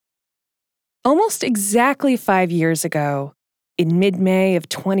Almost exactly 5 years ago, in mid-May of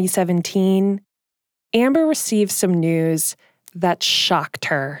 2017, Amber received some news that shocked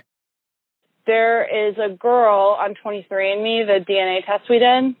her. There is a girl on 23andMe, the DNA test we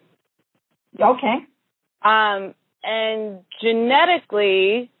did. Okay. And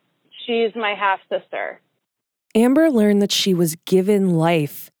genetically, she's my half-sister. Amber learned that she was given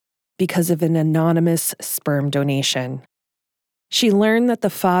life because of an anonymous sperm donation. She learned that the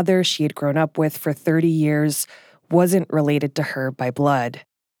father she had grown up with for 30 years wasn't related to her by blood.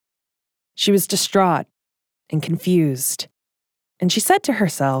 She was distraught and confused, and she said to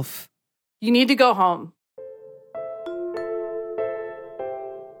herself, "You need to go home."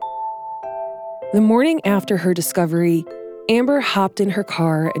 The morning after her discovery, Amber hopped in her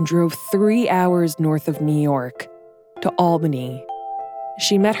car and drove 3 hours north of New York to Albany.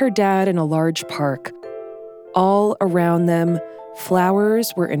 She met her dad in a large park. All around them,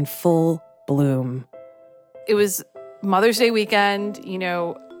 flowers were in full bloom. It was Mother's Day weekend,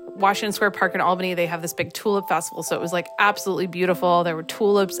 Washington Square Park in Albany, they have this big tulip festival. So it was absolutely beautiful. There were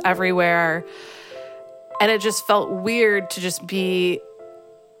tulips everywhere. And it just felt weird to just be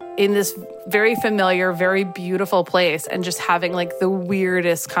in this very familiar, very beautiful place and just having the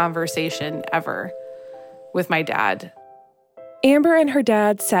weirdest conversation ever with my dad. Amber and her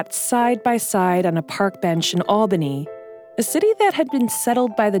dad sat side by side on a park bench in Albany, a city that had been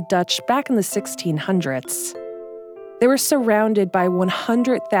settled by the Dutch back in the 1600s. They were surrounded by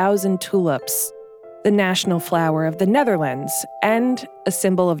 100,000 tulips, the national flower of the Netherlands and a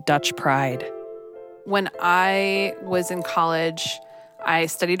symbol of Dutch pride. When I was in college, I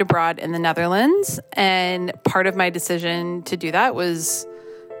studied abroad in the Netherlands, and part of my decision to do that was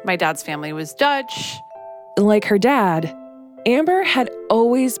my dad's family was Dutch. Like her dad, Amber had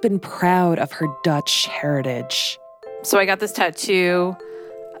always been proud of her Dutch heritage. So I got this tattoo,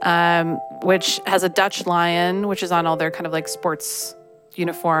 which has a Dutch lion, which is on all their kind of sports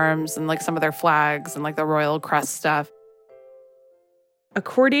uniforms and some of their flags and the royal crest stuff.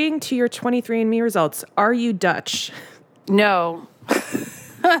 According to your 23andMe results, are you Dutch? No,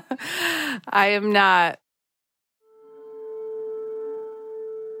 I am not.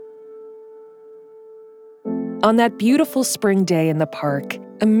 On that beautiful spring day in the park,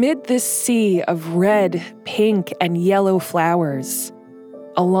 amid this sea of red, pink, and yellow flowers,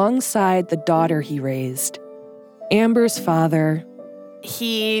 alongside the daughter he raised, Amber's father,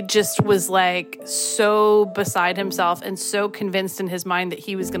 he just was so beside himself and so convinced in his mind that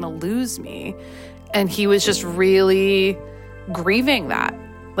he was going to lose me. And he was just really grieving that,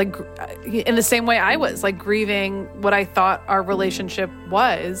 in the same way I was, grieving what I thought our relationship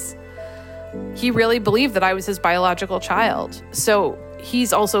was. He really believed that I was his biological child. So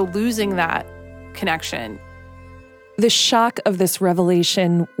he's also losing that connection. The shock of this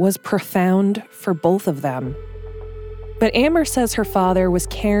revelation was profound for both of them. But Amber says her father was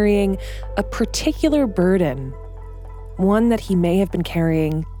carrying a particular burden, one that he may have been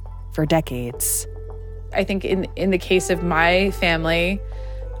carrying for decades. I think in the case of my family,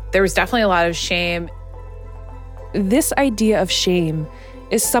 there was definitely a lot of shame. This idea of shame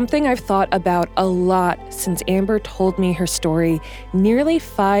is something I've thought about a lot since Amber told me her story nearly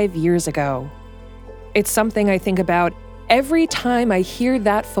 5 years ago. It's something I think about every time I hear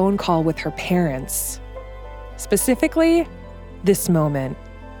that phone call with her parents. Specifically, this moment.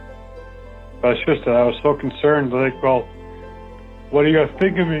 My sister, I was so concerned, well, what are you going to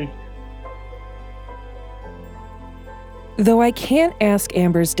think of me? Though I can't ask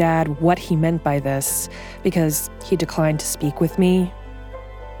Amber's dad what he meant by this, because he declined to speak with me,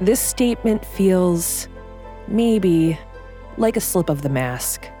 this statement feels, maybe, like a slip of the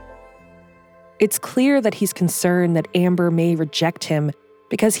mask. It's clear that he's concerned that Amber may reject him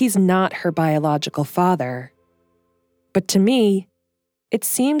because he's not her biological father. But to me, it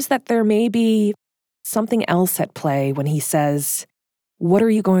seems that there may be something else at play when he says, "What are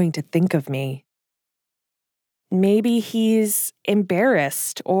you going to think of me?" Maybe he's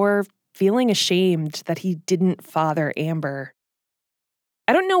embarrassed or feeling ashamed that he didn't father Amber.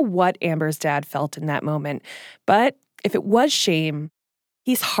 I don't know what Amber's dad felt in that moment, but if it was shame,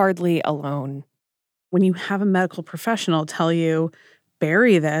 he's hardly alone. When you have a medical professional tell you,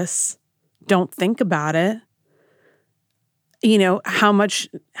 bury this, don't think about it, how much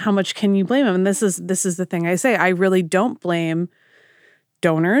can you blame him? And this is the thing I say. I really don't blame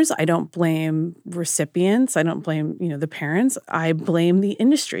donors. I don't blame recipients. I don't blame, the parents. I blame the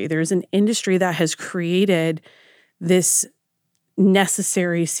industry. There's an industry that has created this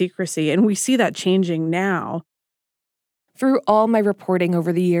necessary secrecy, and we see that changing now. Through all my reporting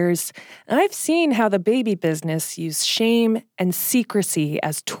over the years, I've seen how the baby business used shame and secrecy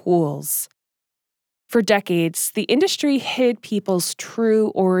as tools. For decades, the industry hid people's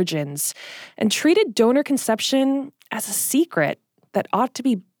true origins and treated donor conception as a secret that ought to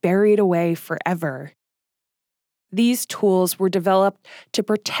be buried away forever. These tools were developed to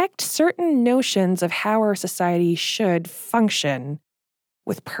protect certain notions of how our society should function,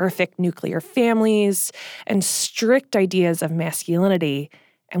 with perfect nuclear families and strict ideas of masculinity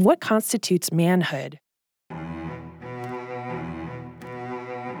and what constitutes manhood.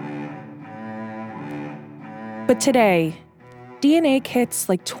 But today, DNA kits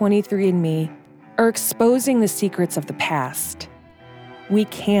like 23andMe are exposing the secrets of the past. We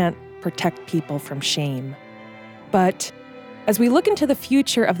can't protect people from shame. But as we look into the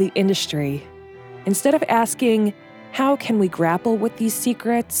future of the industry, instead of asking, how can we grapple with these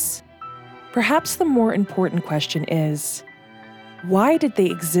secrets? Perhaps the more important question is, why did they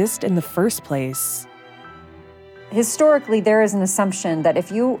exist in the first place? Historically, there is an assumption that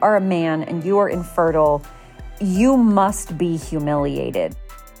if you are a man and you are infertile, you must be humiliated.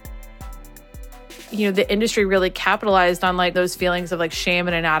 You know, the industry really capitalized on like those feelings of like shame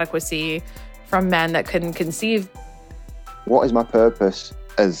and inadequacy from men that couldn't conceive. What is my purpose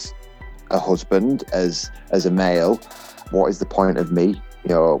as a husband, as a male? What is the point of me? You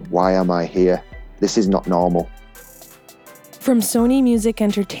know, why am I here? This is not normal. From Sony Music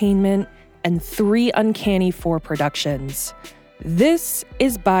Entertainment and 3 Uncanny 4 Productions, this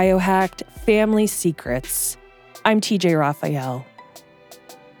is BioHacked Family Secrets. I'm TJ Raphael.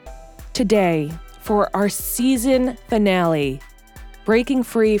 Today, for our season finale, breaking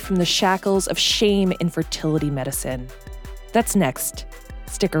free from the shackles of shame in fertility medicine. That's next.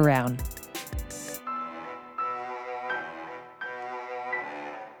 Stick around.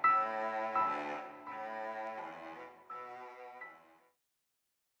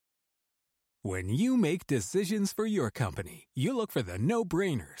 When you make decisions for your company, you look for the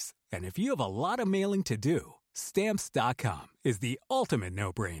no-brainers. And if you have a lot of mailing to do, Stamps.com is the ultimate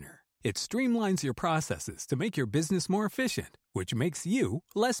no-brainer. It streamlines your processes to make your business more efficient, which makes you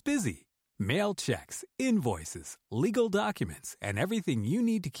less busy. Mail checks, invoices, legal documents, and everything you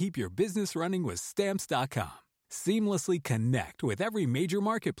need to keep your business running with Stamps.com. Seamlessly connect with every major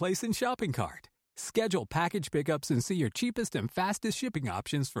marketplace and shopping cart. Schedule package pickups and see your cheapest and fastest shipping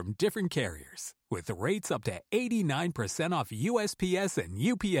options from different carriers, with rates up to 89% off USPS and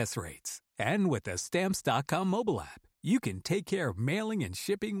UPS rates. And with the Stamps.com mobile app, you can take care of mailing and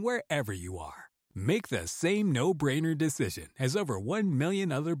shipping wherever you are. Make the same no-brainer decision as over 1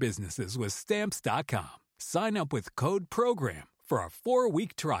 million other businesses with Stamps.com. Sign up with code PROGRAM for a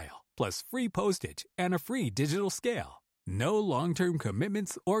 4-week trial, plus free postage and a free digital scale. No long-term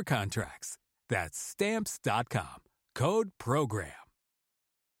commitments or contracts. That's Stamps.com. Code PROGRAM.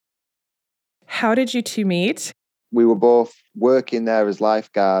 How did you two meet? We were both working there as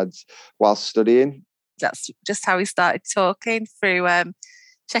lifeguards while studying. That's just how we started talking, through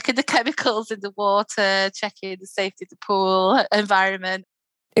checking the chemicals in the water, checking the safety of the pool environment.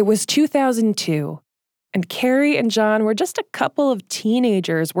 It was 2002, and Carrie and John were just a couple of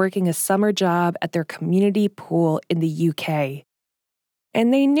teenagers working a summer job at their community pool in the UK.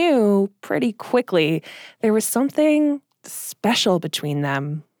 And they knew pretty quickly there was something special between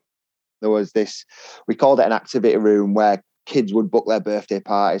them. There was this, we called it an activity room, where kids would book their birthday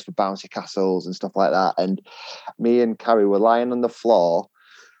parties for bouncy castles and stuff like that. And me and Carrie were lying on the floor,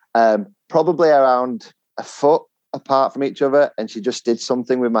 probably around a foot apart from each other. And she just did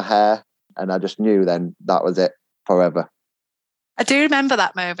something with my hair. And I just knew then that was it forever. I do remember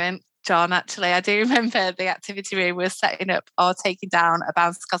that moment, John, actually. I do remember the activity room we were setting up or taking down a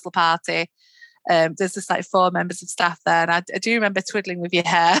bouncy castle party. There's just like 4 members of staff there. And I do remember twiddling with your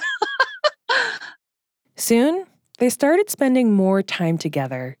hair. Soon, they started spending more time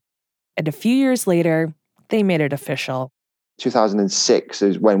together. And a few years later, they made it official. 2006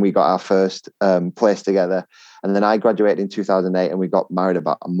 is when we got our first place together. And then I graduated in 2008 and we got married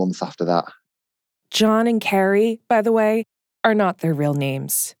about a month after that. John and Carrie, by the way, are not their real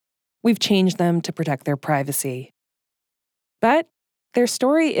names. We've changed them to protect their privacy. But their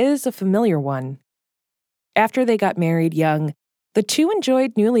story is a familiar one. After they got married young, the two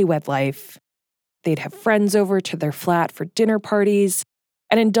enjoyed newlywed life. They'd have friends over to their flat for dinner parties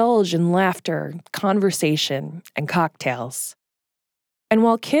and indulge in laughter, conversation, and cocktails. And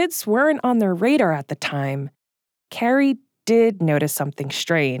while kids weren't on their radar at the time, Carrie did notice something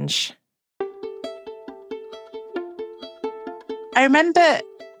strange. I remember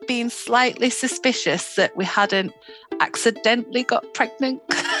being slightly suspicious that we hadn't accidentally got pregnant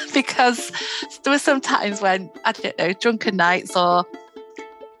because there were some times when, I don't know, drunken nights or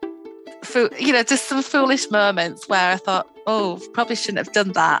just some foolish moments where I thought, oh, probably shouldn't have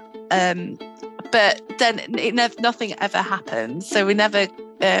done that. But then nothing ever happened. So we never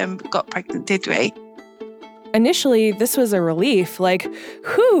got pregnant, did we? Initially, this was a relief, like,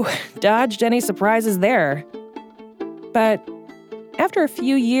 whew, dodged any surprises there. But after a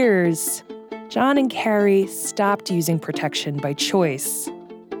few years, John and Carrie stopped using protection by choice.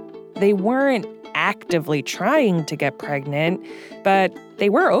 They weren't actively trying to get pregnant, but they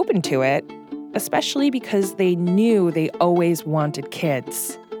were open to it, especially because they knew they always wanted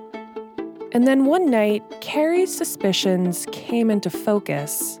kids. And then one night, Carrie's suspicions came into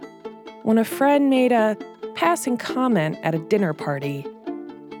focus when a friend made a passing comment at a dinner party.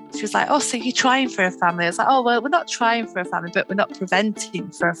 She was like, oh, so you're trying for a family? I was like, oh, well, we're not trying for a family, but we're not preventing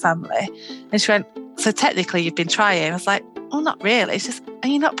for a family. And she went, so technically you've been trying. I was like, well, not really. It's just, are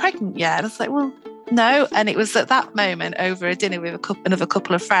you not pregnant yet? And I was like, well, no. And it was at that moment over a dinner with another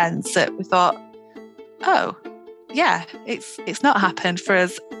couple of friends that we thought, oh, yeah, it's not happened for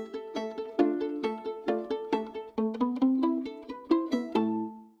us.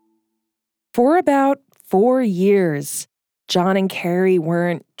 For about 4 years, John and Carrie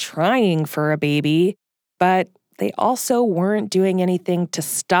weren't trying for a baby, but they also weren't doing anything to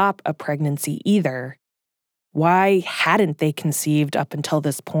stop a pregnancy either. Why hadn't they conceived up until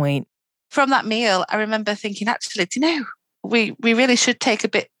this point? From that meal, I remember thinking, actually, do you know, we really should take a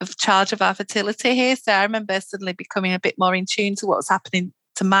bit of charge of our fertility here. So I remember suddenly becoming a bit more in tune to what was happening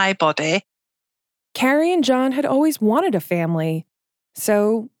to my body. Carrie and John had always wanted a family.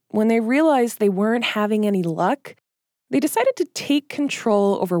 So when they realized they weren't having any luck, they decided to take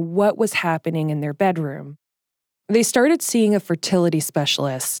control over what was happening in their bedroom. They started seeing a fertility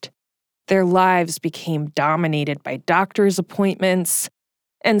specialist. Their lives became dominated by doctor's appointments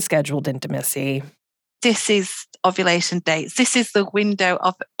and scheduled intimacy. This is ovulation dates. This is the window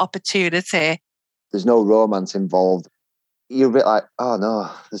of opportunity. There's no romance involved. You're a bit like, oh no,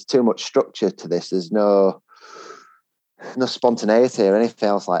 there's too much structure to this. There's no spontaneity or anything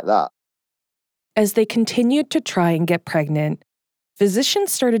else like that. As they continued to try and get pregnant,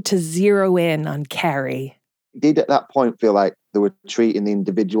 physicians started to zero in on Carrie. Did at that point feel like they were treating the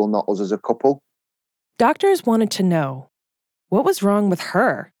individual, not us as a couple? Doctors wanted to know, what was wrong with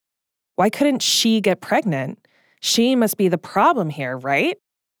her? Why couldn't she get pregnant? She must be the problem here, right?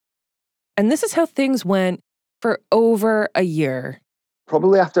 And this is how things went for over a year.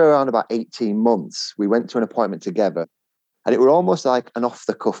 Probably after around about 18 months, we went to an appointment together. And it were almost like an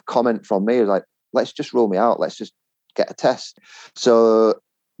off-the-cuff comment from me. It was like, let's just rule me out. Let's just get a test. So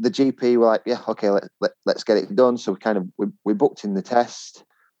the GP were like, yeah, okay, let's get it done. So we booked in the test,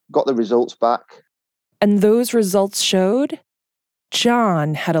 got the results back. And those results showed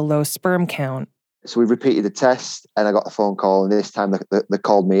John had a low sperm count. So we repeated the test and I got a phone call. And this time they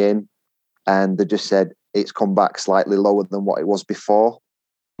called me in and they just said it's come back slightly lower than what it was before.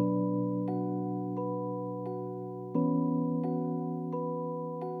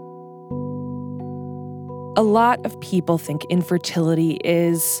 A lot of people think infertility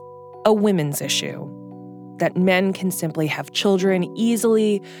is a women's issue, that men can simply have children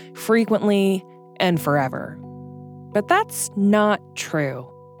easily, frequently, and forever. But that's not true.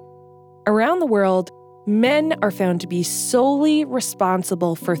 Around the world, men are found to be solely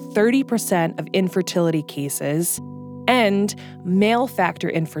responsible for 30% of infertility cases, and male factor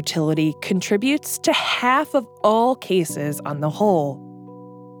infertility contributes to half of all cases on the whole.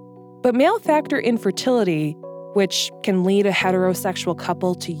 But male factor infertility, which can lead a heterosexual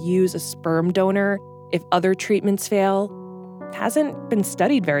couple to use a sperm donor if other treatments fail, hasn't been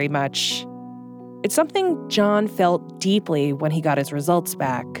studied very much. It's something John felt deeply when he got his results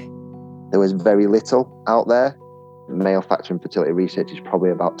back. There was very little out there. Male factor infertility research is probably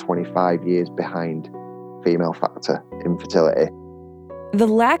about 25 years behind female factor infertility. The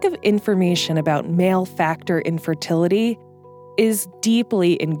lack of information about male factor infertility is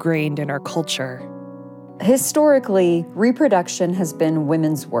deeply ingrained in our culture. Historically, reproduction has been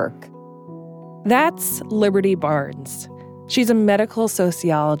women's work. That's Liberty Barnes. She's a medical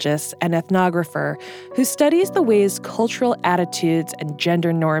sociologist and ethnographer who studies the ways cultural attitudes and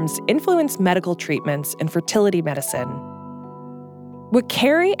gender norms influence medical treatments in fertility medicine. What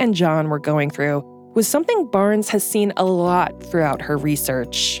Carrie and John were going through was something Barnes has seen a lot throughout her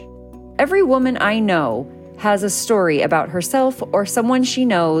research. Every woman I know has a story about herself or someone she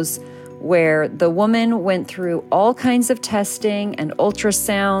knows where the woman went through all kinds of testing and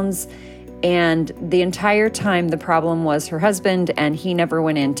ultrasounds, and the entire time the problem was her husband and he never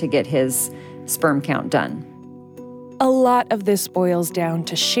went in to get his sperm count done. A lot of this boils down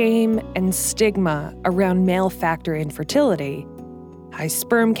to shame and stigma around male factor infertility. High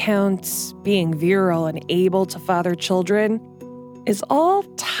sperm counts, being virile and able to father children. is all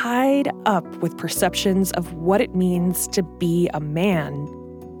tied up with perceptions of what it means to be a man.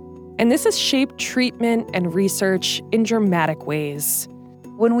 And this has shaped treatment and research in dramatic ways.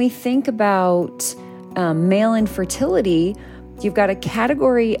 When we think about male infertility, you've got a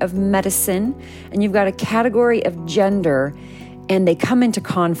category of medicine and you've got a category of gender, and they come into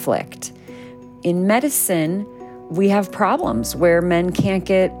conflict. In medicine, we have problems where men can't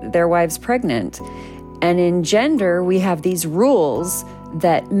get their wives pregnant. And in gender, we have these rules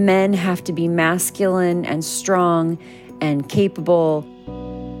that men have to be masculine and strong and capable.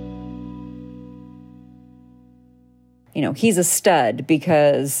 You know, he's a stud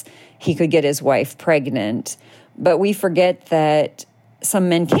because he could get his wife pregnant. But we forget that some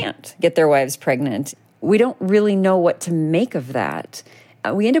men can't get their wives pregnant. We don't really know what to make of that.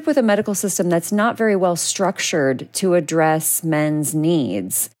 We end up with a medical system that's not very well structured to address men's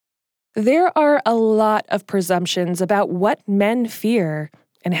needs. There are a lot of presumptions about what men fear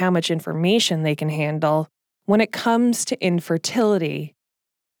and how much information they can handle when it comes to infertility.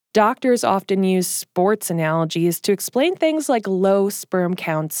 Doctors often use sports analogies to explain things like low sperm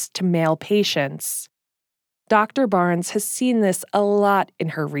counts to male patients. Dr. Barnes has seen this a lot in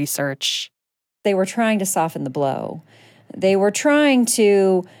her research. They were trying to soften the blow. They were trying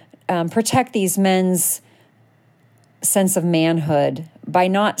to protect these men's sense of manhood by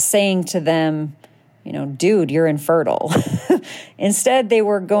not saying to them, you know, dude, you're infertile. Instead, they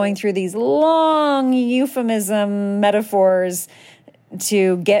were going through these long euphemism metaphors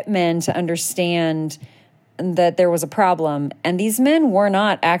to get men to understand that there was a problem. And these men were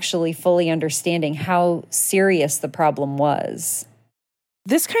not actually fully understanding how serious the problem was.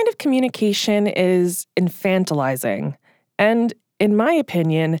 This kind of communication is infantilizing and, in my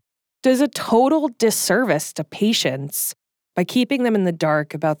opinion, does a total disservice to patients by keeping them in the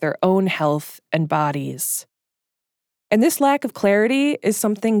dark about their own health and bodies. And this lack of clarity is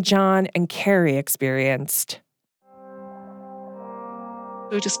something John and Carrie experienced.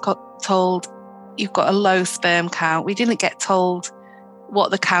 We just got told, you've got a low sperm count. We didn't get told what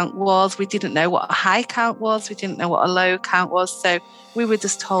the count was. We didn't know what a high count was. We didn't know what a low count was. So we were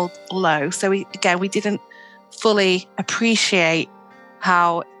just told low. So we didn't fully appreciate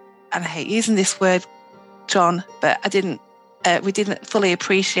how, and I hate using this word, John, but we didn't fully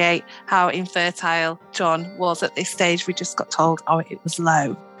appreciate how infertile John was at this stage. We just got told, oh, it was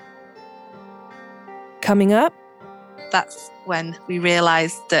low. Coming up, that's when we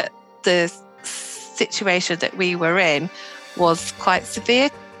realised that the situation that we were in was quite severe.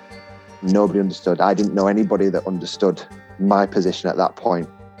 Nobody understood. I didn't know anybody that understood my position at that point.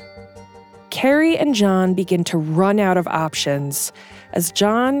 Carrie and John begin to run out of options as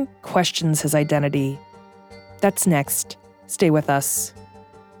John questions his identity. That's next. Stay with us.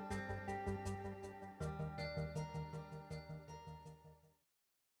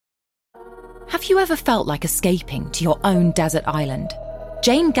 Have you ever felt like escaping to your own desert island?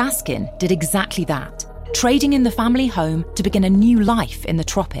 Jane Gaskin did exactly that, trading in the family home to begin a new life in the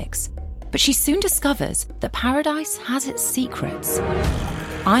tropics. But she soon discovers that paradise has its secrets.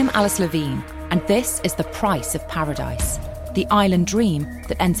 I'm Alice Levine, and this is The Price of Paradise, the island dream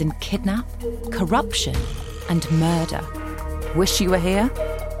that ends in kidnap, corruption, and murder. Wish you were here?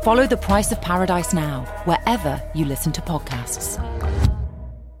 Follow The Price of Paradise now, wherever you listen to podcasts.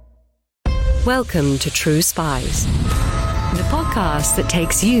 Welcome to True Spies, the podcast that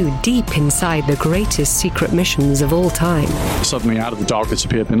takes you deep inside the greatest secret missions of all time. Suddenly, out of the darkness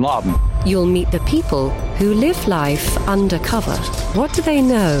appeared Bin Laden. You'll meet the people who live life undercover. What do they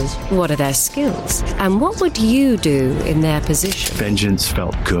know? What are their skills? And what would you do in their position? Vengeance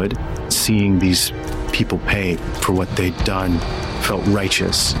felt good. Seeing these people pay for what they'd done felt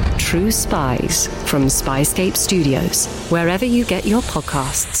righteous. True Spies from Spyscape Studios, wherever you get your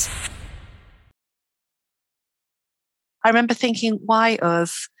podcasts. I remember thinking, why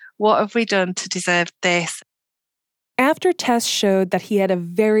us? What have we done to deserve this? After tests showed that he had a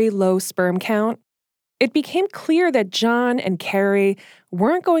very low sperm count, it became clear that John and Carrie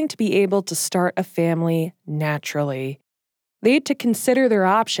weren't going to be able to start a family naturally. They had to consider their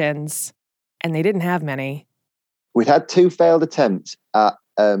options, and they didn't have many. We'd had 2 failed attempts at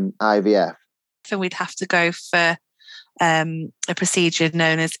IVF. So we'd have to go for a procedure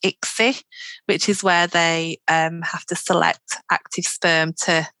known as ICSI, which is where they have to select active sperm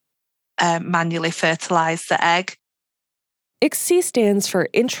to manually fertilise the egg. ICSI stands for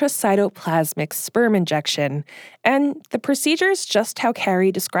intracytoplasmic sperm injection, and the procedure is just how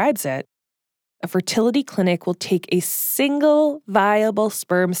Carrie describes it. A fertility clinic will take a single viable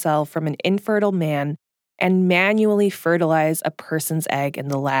sperm cell from an infertile man and manually fertilize a person's egg in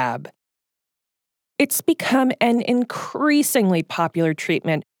the lab. It's become an increasingly popular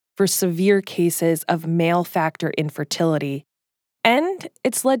treatment for severe cases of male factor infertility, and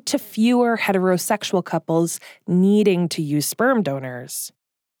it's led to fewer heterosexual couples needing to use sperm donors.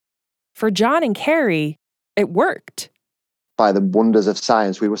 For John and Carrie, it worked. By the wonders of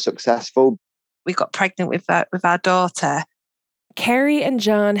science, we were successful. We got pregnant with our daughter. Carrie and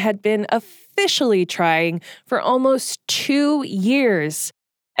John had been officially trying for almost 2 years,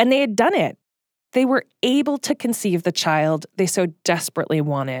 and they had done it. They were able to conceive the child they so desperately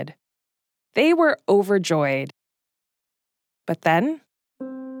wanted. They were overjoyed. But then,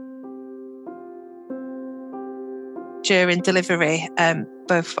 during delivery,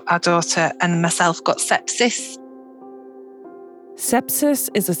 both our daughter and myself got sepsis. Sepsis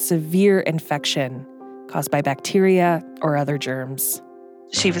is a severe infection caused by bacteria or other germs.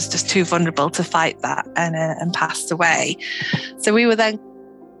 She was just too vulnerable to fight that and passed away. So we were then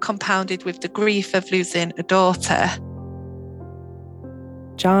compounded with the grief of losing a daughter.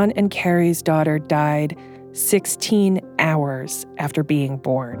 John and Carrie's daughter died 16 hours after being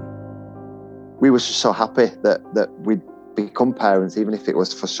born. We were just so happy that we'd become parents, even if it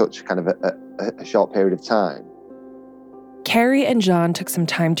was for such kind of a short period of time. Carrie and John took some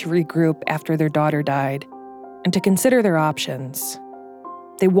time to regroup after their daughter died and to consider their options.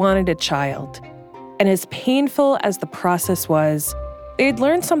 They wanted a child, and as painful as the process was, they'd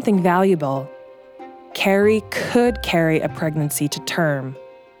learned something valuable. Carrie could carry a pregnancy to term.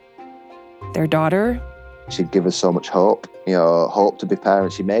 Their daughter? She'd give us so much hope, hope to be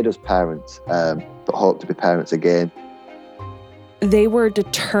parents. She made us parents, but hope to be parents again. They were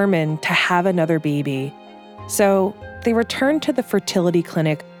determined to have another baby, so they returned to the fertility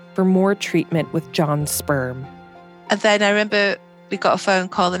clinic for more treatment with John's sperm. And then I remember we got a phone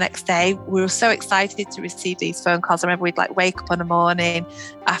call the next day. We were so excited to receive these phone calls. I remember we'd wake up on a morning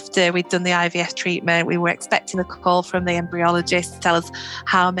after we'd done the IVF treatment. We were expecting a call from the embryologist to tell us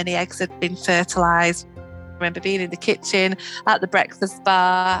how many eggs had been fertilised. I remember being in the kitchen at the breakfast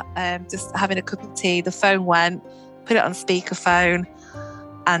bar, just having a cup of tea. The phone went, put it on speakerphone,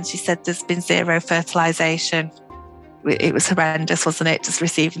 and she said there's been 0 fertilisation. It was horrendous, wasn't it, just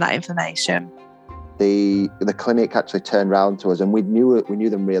receiving that information. The clinic actually turned around to us, and we knew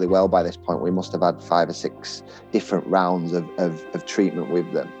them really well by this point. We must have had 5 or 6 different rounds of treatment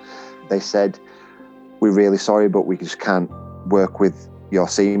with them. They said, "We're really sorry, but we just can't work with your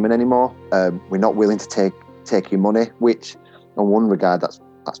semen anymore. We're not willing to take your money," which, in one regard, that's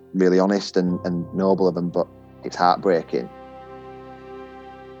really honest and noble of them, but it's heartbreaking.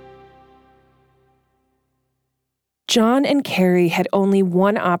 John and Carrie had only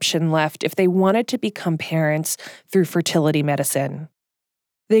one option left if they wanted to become parents through fertility medicine.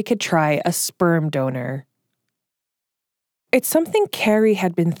 They could try a sperm donor. It's something Carrie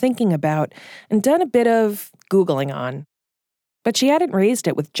had been thinking about and done a bit of Googling on, but she hadn't raised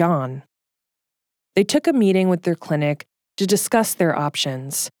it with John. They took a meeting with their clinic to discuss their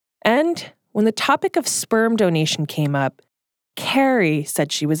options, and when the topic of sperm donation came up, Carrie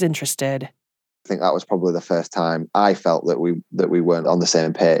said she was interested. I think that was probably the first time I felt that we weren't on the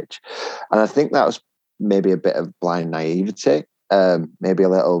same page. And I think that was maybe a bit of blind naivety, maybe a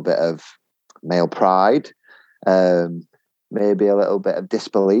little bit of male pride, maybe a little bit of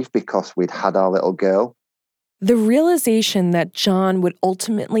disbelief because we'd had our little girl. The realization that John would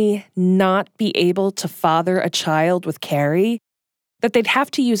ultimately not be able to father a child with Carrie, that they'd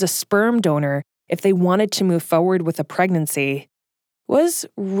have to use a sperm donor if they wanted to move forward with a pregnancy, was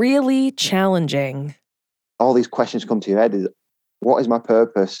really challenging. All these questions come to your head: is what is my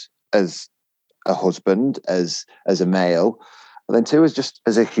purpose as a husband, as a male, and then 2, just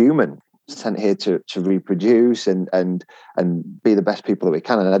as a human, sent here to reproduce and be the best people that we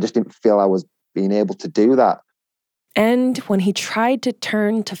can. And I just didn't feel I was being able to do that. And when he tried to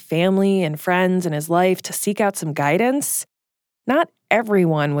turn to family and friends in his life to seek out some guidance, not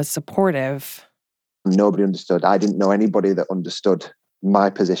everyone was supportive. Nobody understood. I didn't know anybody that understood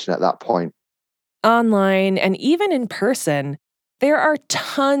my position at that point. Online and even in person, there are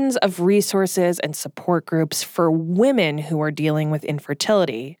tons of resources and support groups for women who are dealing with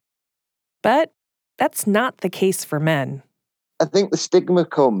infertility. But that's not the case for men. I think the stigma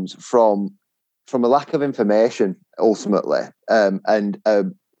comes from a lack of information, ultimately, and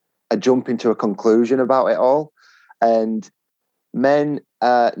a jump into a conclusion about it all. And men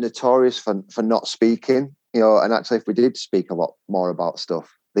are notorious for not speaking, and actually if we did speak a lot more about stuff,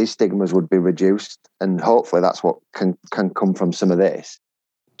 these stigmas would be reduced, and hopefully that's what can come from some of this.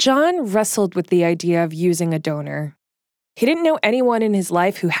 John wrestled with the idea of using a donor. He didn't know anyone in his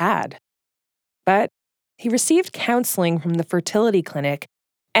life who had. But he received counseling from the fertility clinic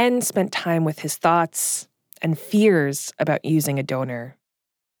and spent time with his thoughts and fears about using a donor.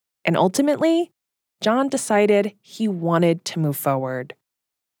 And ultimately, John decided he wanted to move forward.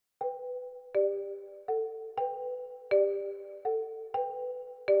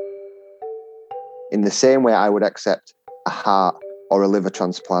 In the same way I would accept a heart or a liver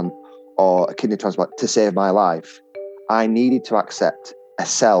transplant or a kidney transplant to save my life, I needed to accept a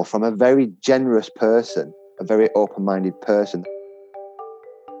cell from a very generous person, a very open-minded person.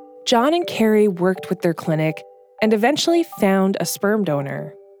 John and Carrie worked with their clinic and eventually found a sperm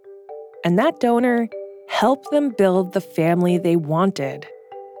donor. And that donor helped them build the family they wanted.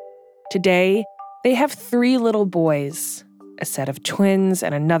 Today, they have 3 little boys, a set of twins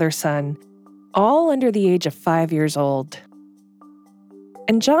and another son, all under the age of 5 years old.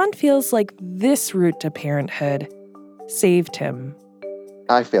 And John feels like this route to parenthood saved him.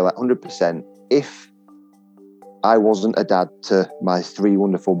 I feel like 100% if I wasn't a dad to my 3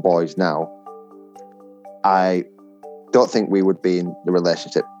 wonderful boys now, I don't think we would be in the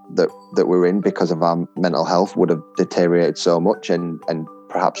relationship that we're in, because of our mental health would have deteriorated so much and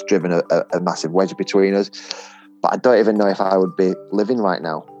perhaps driven a massive wedge between us. But I don't even know if I would be living right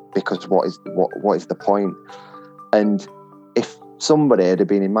now, because what is the point? And if somebody had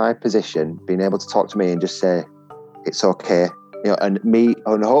been in my position, being able to talk to me and just say, it's okay, and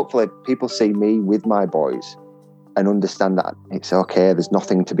hopefully people see me with my boys and understand that it's okay, there's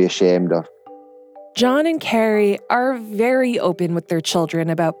nothing to be ashamed of. John and Carrie are very open with their children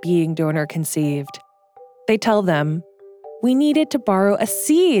about being donor conceived. They tell them, we needed to borrow a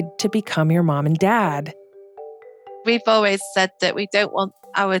seed to become your mom and dad. We've always said that we don't want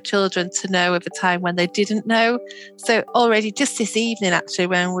our children to know of a time when they didn't know. So already just this evening, actually,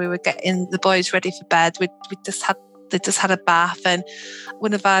 when we were getting the boys ready for bed, they just had a bath, and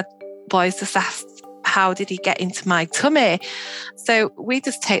one of our boys just asked, how did he get into my tummy? So we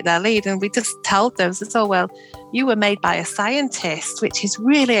just take their lead and we just tell them, oh, well, you were made by a scientist, which is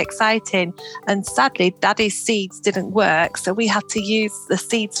really exciting. And sadly, daddy's seeds didn't work. So we had to use the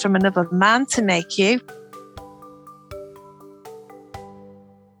seeds from another man to make you.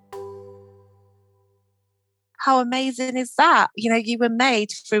 How amazing is that? You were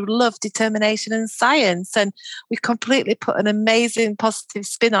made through love, determination, and science. And we completely put an amazing positive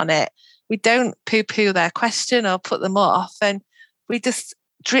spin on it. We don't poo-poo their question or put them off. And we just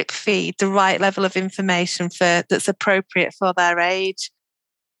drip feed the right level of information that's appropriate for their age.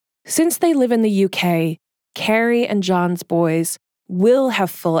 Since they live in the UK, Carrie and John's boys will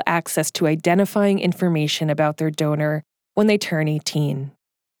have full access to identifying information about their donor when they turn 18.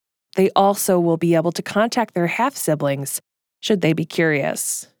 They also will be able to contact their half-siblings should they be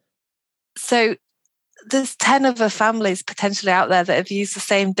curious. So there's 10 other families potentially out there that have used the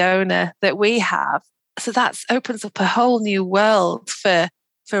same donor that we have. So that opens up a whole new world for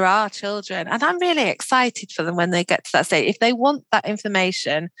our children. And I'm really excited for them when they get to that stage. If they want that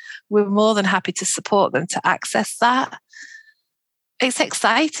information, we're more than happy to support them to access that. It's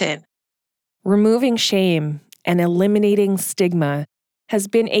exciting. Removing shame and eliminating stigma has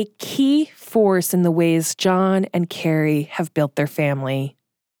been a key force in the ways John and Carrie have built their family.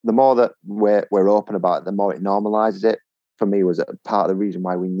 The more that we're open about it, the more it normalizes it. For me, was a part of the reason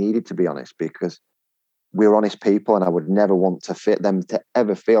why we needed to be honest, because we're honest people, and I would never want them to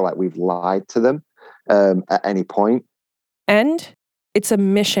ever feel like we've lied to them at any point. And it's a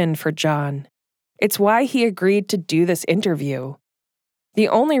mission for John. It's why he agreed to do this interview. The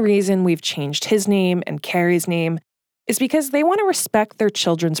only reason we've changed his name and Carrie's name is because they want to respect their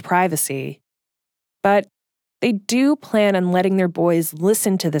children's privacy. But they do plan on letting their boys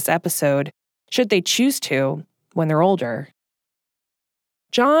listen to this episode, should they choose to, when they're older.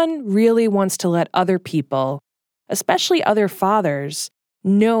 John really wants to let other people, especially other fathers,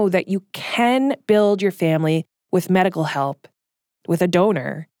 know that you can build your family with medical help, with a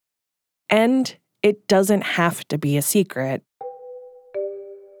donor, and it doesn't have to be a secret.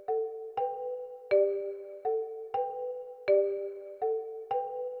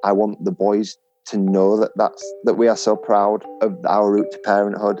 I want the boys to know that we are so proud of our route to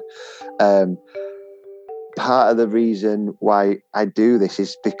parenthood. Part of the reason why I do this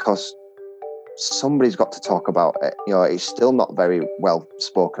is because somebody's got to talk about it. It's still not very well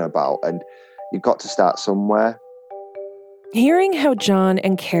spoken about, and you've got to start somewhere. Hearing how John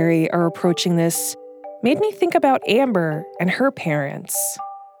and Carrie are approaching this made me think about Amber and her parents.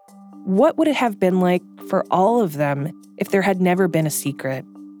 What would it have been like for all of them if there had never been a secret?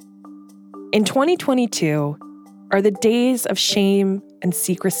 In 2022, are the days of shame and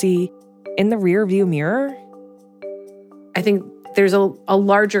secrecy in the rearview mirror? I think there's a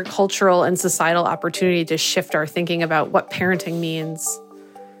larger cultural and societal opportunity to shift our thinking about what parenting means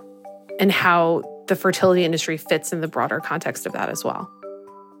and how the fertility industry fits in the broader context of that as well.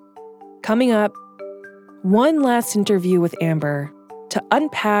 Coming up, one last interview with Amber to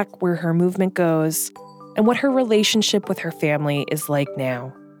unpack where her movement goes and what her relationship with her family is like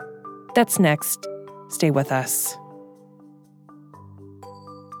now. That's next. Stay with us.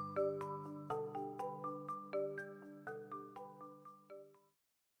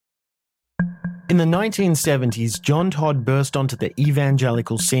 In the 1970s, John Todd burst onto the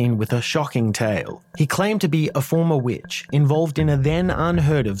evangelical scene with a shocking tale. He claimed to be a former witch involved in a then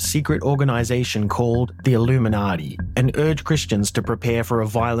unheard of secret organization called the Illuminati and urged Christians to prepare for a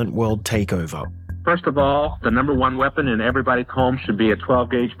violent world takeover. First of all, the number one weapon in everybody's home should be a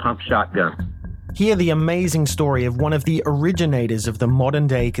 12-gauge pump shotgun. Hear the amazing story of one of the originators of the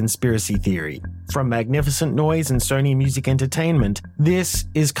modern-day conspiracy theory. From Magnificent Noise and Sony Music Entertainment, this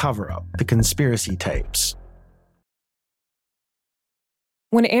is Cover Up, the conspiracy tapes.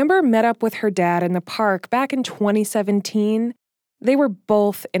 When Amber met up with her dad in the park back in 2017, they were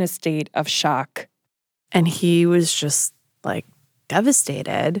both in a state of shock. And he was just like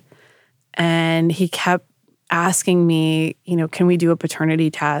devastated. And he kept asking me, can we do a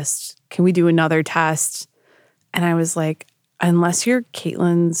paternity test? Can we do another test? And I was like, unless you're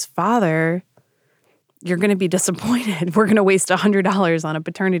Caitlin's father, you're going to be disappointed. We're going to waste $100 on a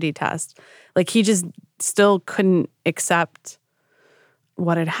paternity test. Like, he just still couldn't accept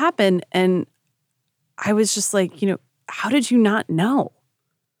what had happened. And I was just like, how did you not know?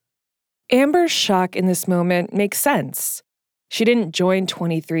 Amber's shock in this moment makes sense. She didn't join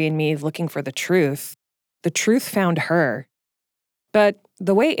 23andMe looking for the truth. The truth found her. But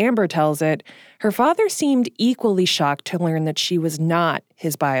the way Amber tells it, her father seemed equally shocked to learn that she was not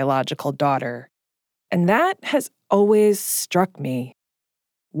his biological daughter. And that has always struck me.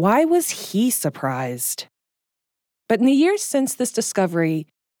 Why was he surprised? But in the years since this discovery,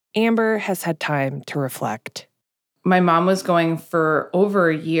 Amber has had time to reflect. My mom was going for over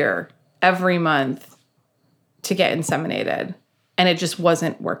a year every month to get inseminated, and it just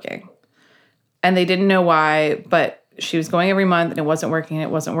wasn't working. And they didn't know why, but she was going every month and it wasn't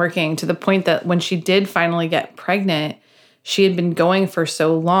working to the point that when she did finally get pregnant, she had been going for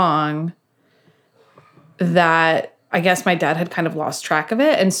so long that I guess my dad had kind of lost track of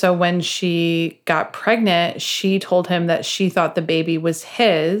it. And so when she got pregnant, she told him that she thought the baby was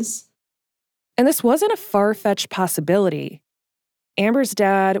his. And this wasn't a far-fetched possibility. Amber's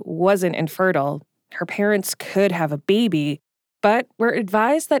dad wasn't infertile. Her parents could have a baby, but were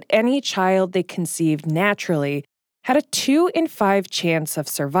advised that any child they conceived naturally had a 2 in 5 chance of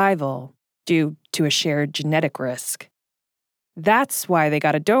survival due to a shared genetic risk. That's why they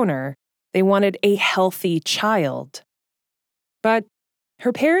got a donor. They wanted a healthy child. But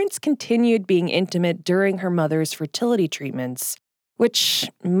her parents continued being intimate during her mother's fertility treatments, which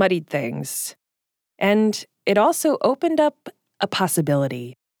muddied things. And it also opened up a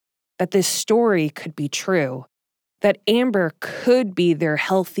possibility that this story could be true, that Amber could be their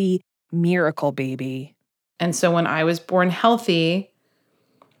healthy miracle baby. And so when I was born healthy,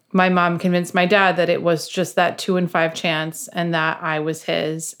 my mom convinced my dad that it was just that 2 in 5 chance and that I was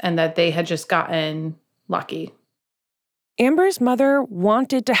his and that they had just gotten lucky. Amber's mother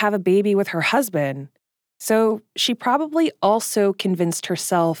wanted to have a baby with her husband, so she probably also convinced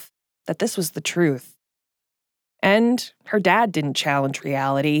herself that this was the truth. And her dad didn't challenge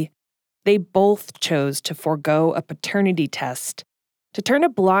reality. They both chose to forego a paternity test, to turn a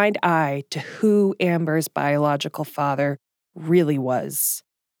blind eye to who Amber's biological father really was.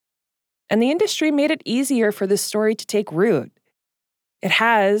 And the industry made it easier for this story to take root. It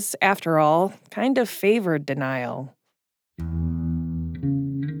has, after all, kind of favored denial.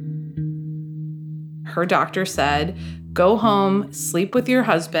 Her doctor said, go home, sleep with your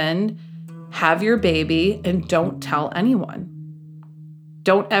husband, have your baby, and don't tell anyone.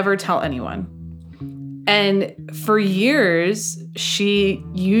 Don't ever tell anyone. And for years, she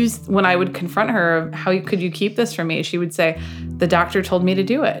used, when I would confront her, how could you keep this from me? She would say, the doctor told me to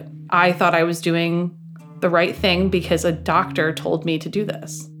do it. I thought I was doing the right thing because a doctor told me to do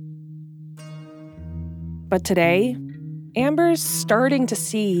this. But today, Amber's starting to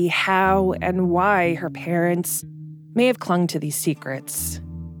see how and why her parents may have clung to these secrets.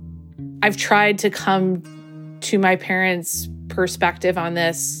 I've tried to come to my parents' perspective on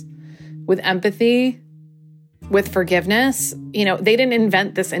this with empathy, with forgiveness. They didn't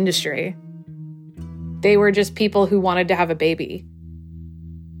invent this industry. They were just people who wanted to have a baby.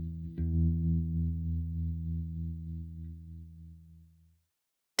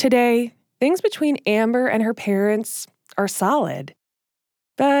 Today, things between Amber and her parents are solid.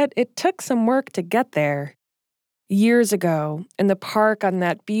 But it took some work to get there. Years ago, in the park on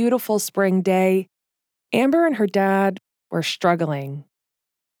that beautiful spring day, Amber and her dad were struggling.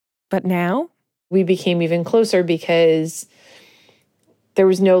 But now? We became even closer because there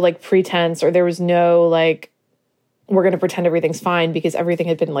was no pretense, or there was no we're going to pretend everything's fine, because everything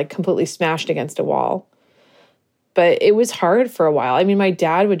had been completely smashed against a wall. But it was hard for a while. I mean, my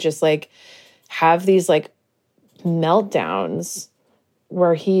dad would just have these meltdowns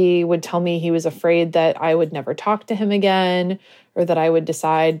where he would tell me he was afraid that I would never talk to him again, or that I would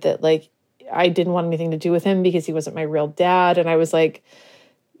decide that I didn't want anything to do with him because he wasn't my real dad. And I was just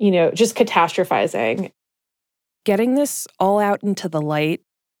catastrophizing. Getting this all out into the light,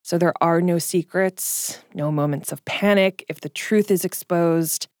 so there are no secrets, no moments of panic if the truth is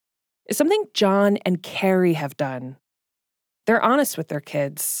exposed, is something John and Carrie have done. They're honest with their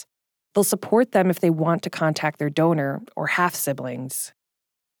kids. They'll support them if they want to contact their donor or half-siblings.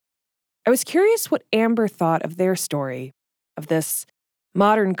 I was curious what Amber thought of their story, of this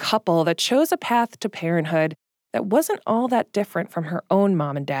modern couple that chose a path to parenthood that wasn't all that different from her own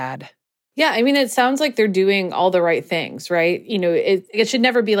mom and dad. Yeah, I mean, it sounds like they're doing all the right things, right? It should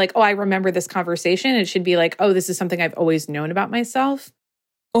never be oh, I remember this conversation. It should be oh, this is something I've always known about myself.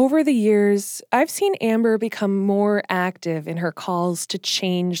 Over the years, I've seen Amber become more active in her calls to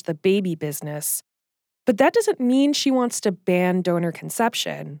change the baby business. But that doesn't mean she wants to ban donor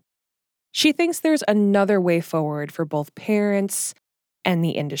conception. She thinks there's another way forward for both parents and the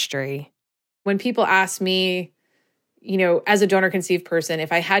industry. When people ask me, as a donor-conceived person,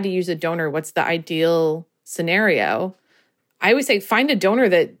 if I had to use a donor, what's the ideal scenario? I always say, find a donor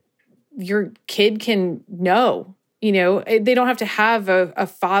that your kid can know. They don't have to have a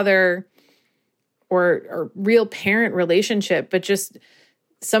father or real parent relationship, but just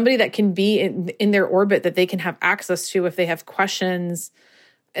somebody that can be in their orbit that they can have access to if they have questions,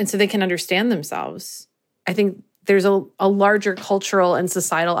 and so they can understand themselves. I think there's a larger cultural and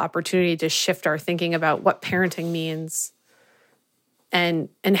societal opportunity to shift our thinking about what parenting means and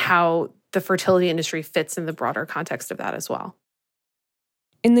how the fertility industry fits in the broader context of that as well.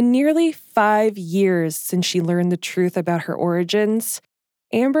 In the nearly 5 years since she learned the truth about her origins,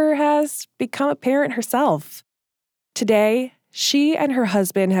 Amber has become a parent herself. Today, she and her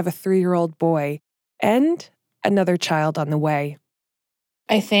husband have a 3-year-old boy and another child on the way.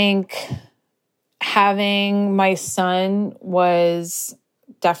 I think having my son was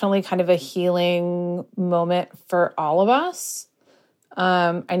definitely kind of a healing moment for all of us.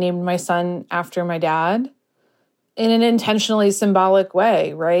 I named my son after my dad in an intentionally symbolic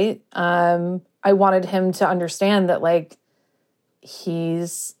way, right? I wanted him to understand that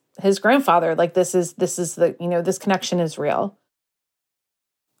he's his grandfather. This is the, this connection is real.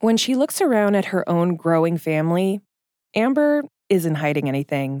 When she looks around at her own growing family, Amber isn't hiding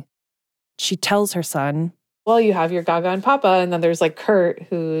anything. She tells her son, well, you have your Gaga and Papa, and then there's Kurt,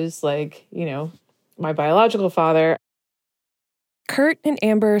 who's my biological father. Kurt and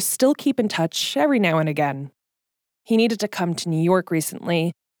Amber still keep in touch every now and again. He needed to come to New York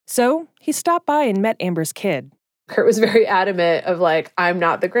recently, so he stopped by and met Amber's kid. Kurt was very adamant of I'm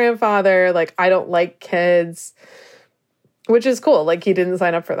not the grandfather, I don't like kids, which is cool. He didn't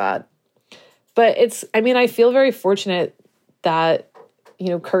sign up for that. But I feel very fortunate that,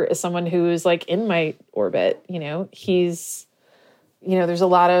 Kurt is someone who is in my orbit. He's, there's a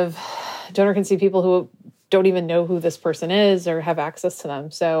lot of donor-conceived people who don't even know who this person is or have access to them.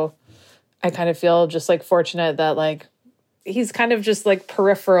 So I kind of feel just fortunate that he's kind of just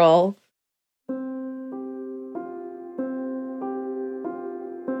peripheral.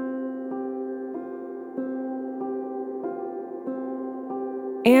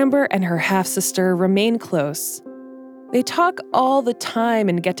 Amber and her half-sister remain close. They talk all the time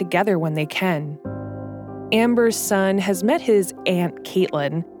and get together when they can. Amber's son has met his Aunt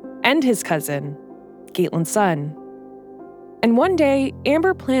Caitlin and his cousin, Caitlin's son. And one day,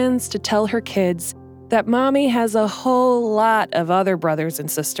 Amber plans to tell her kids that Mommy has a whole lot of other brothers and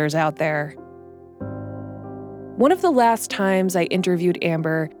sisters out there. One of the last times I interviewed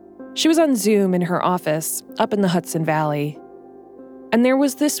Amber, she was on Zoom in her office up in the Hudson Valley. And there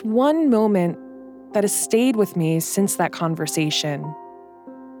was this one moment that has stayed with me since that conversation.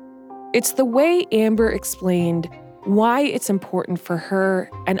 It's the way Amber explained why it's important for her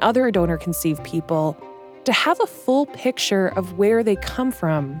and other donor-conceived people to have a full picture of where they come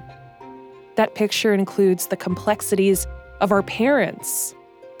from. That picture includes the complexities of our parents,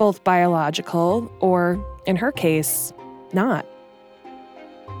 both biological or, in her case, not.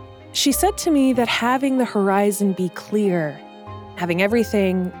 She said to me that having the horizon be clear, having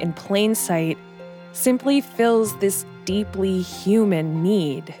everything in plain sight, simply fills this deeply human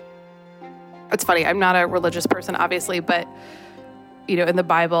need. It's funny, I'm not a religious person, obviously, but, in the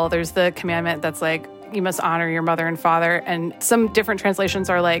Bible, there's the commandment that's like, you must honor your mother and father. And some different translations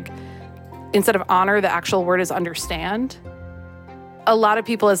are like, instead of honor, the actual word is understand. A lot of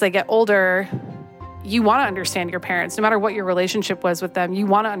people, as they get older, you want to understand your parents. No matter what your relationship was with them, you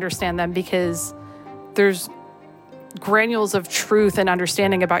want to understand them because there's granules of truth and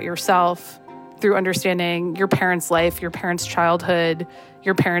understanding about yourself through understanding your parents' life, your parents' childhood,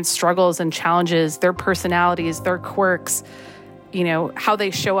 your parents' struggles and challenges, their personalities, their quirks, how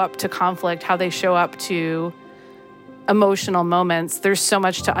they show up to conflict, how they show up to emotional moments. There's so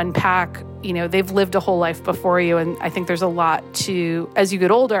much to unpack. They've lived a whole life before you. And I think there's a lot to, as you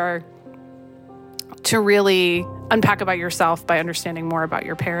get older, to really unpack about yourself by understanding more about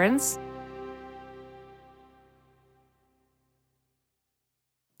your parents.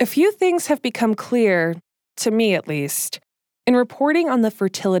 A few things have become clear, to me at least, in reporting on the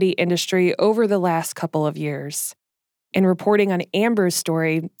fertility industry over the last couple of years, in reporting on Amber's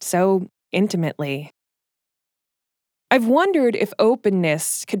story so intimately. I've wondered if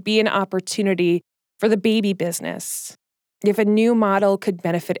openness could be an opportunity for the baby business, if a new model could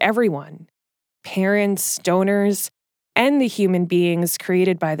benefit everyone, parents, donors, and the human beings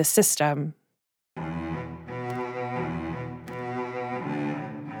created by the system.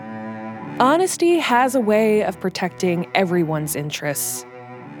 Honesty has a way of protecting everyone's interests.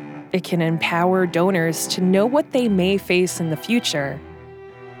 It can empower donors to know what they may face in the future.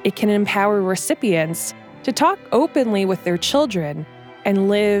 It can empower recipients to talk openly with their children and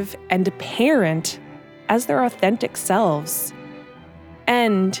live and parent as their authentic selves.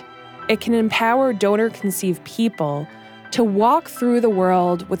 And it can empower donor-conceived people to walk through the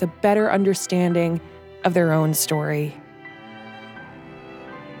world with a better understanding of their own story.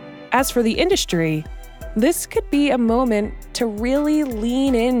 As for the industry, this could be a moment to really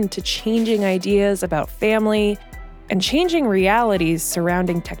lean into changing ideas about family and changing realities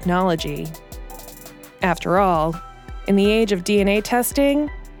surrounding technology. After all, in the age of DNA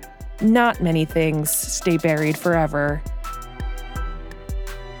testing, not many things stay buried forever.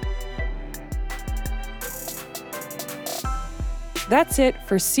 That's it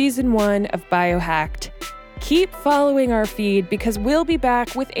for Season 1 of BioHacked. Keep following our feed because we'll be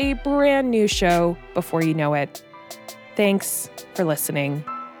back with a brand new show before you know it. Thanks for listening.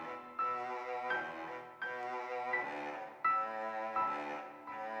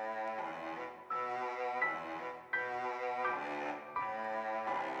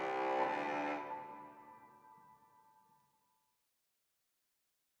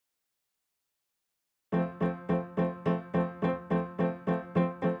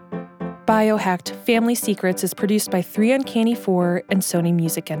 BioHacked Family Secrets is produced by 3 Uncanny 4 and Sony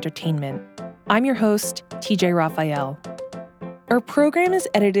Music Entertainment. I'm your host, TJ Raphael. Our program is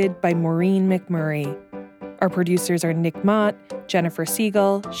edited by Maureen McMurray. Our producers are Nick Mott, Jennifer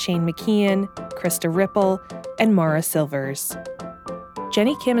Siegel, Shane McKeon, Krista Ripple, and Mara Silvers.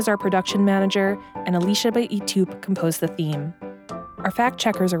 Jenny Kim is our production manager, and Alicia Baitup composed the theme. Our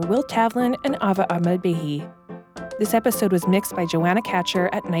fact-checkers are Will Tavlin and Ava Ahmed Behi. This episode was mixed by Joanna Catcher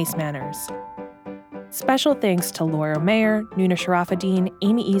at Nice Manners. Special thanks to Laura Mayer, Nuna Sharafuddin,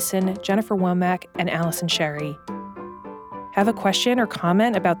 Amy Eason, Jennifer Womack, and Allison Sherry. Have a question or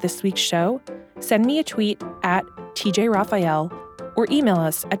comment about this week's show? Send me a tweet at TJ Raphael or email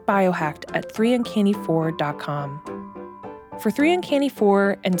us at biohacked@3uncanny4.com. For 3 Uncanny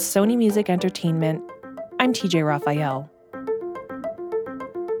 4 and Sony Music Entertainment, I'm TJ Raphael.